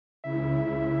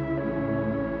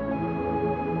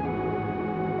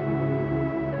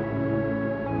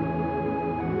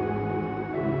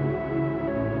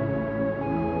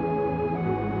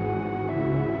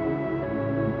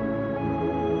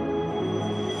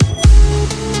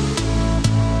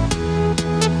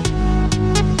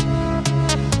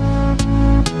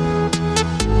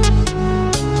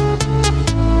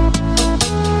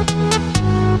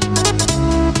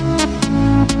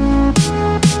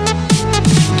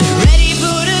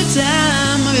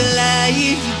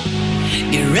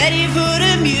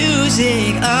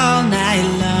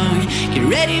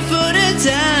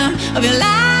of your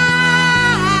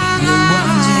life. The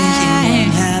ones you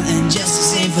won't have, and just the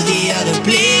same for the other,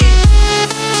 please.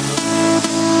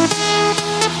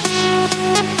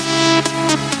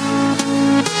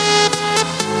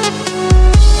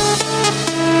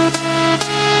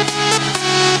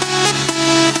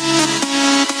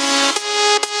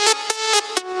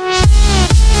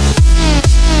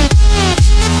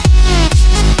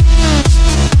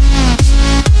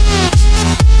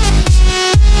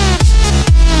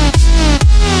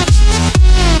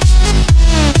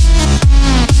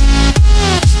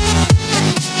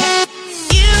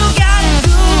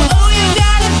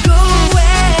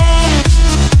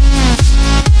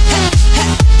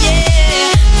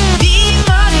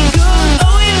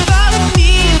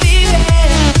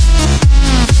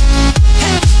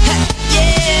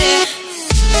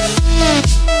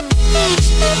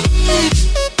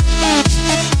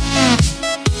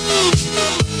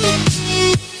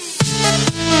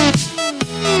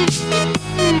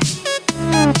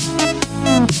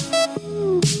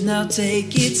 Now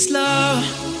take it slow,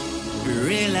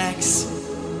 relax.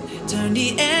 Turn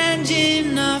the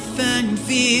engine off and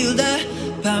feel the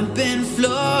pumping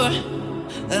floor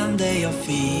under your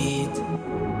feet.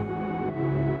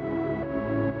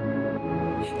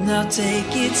 Now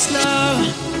take it slow,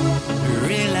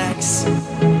 relax.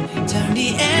 Turn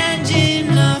the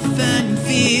engine off and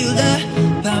feel the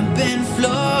pumping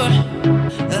floor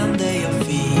under your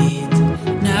feet.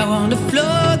 Now on the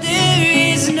floor.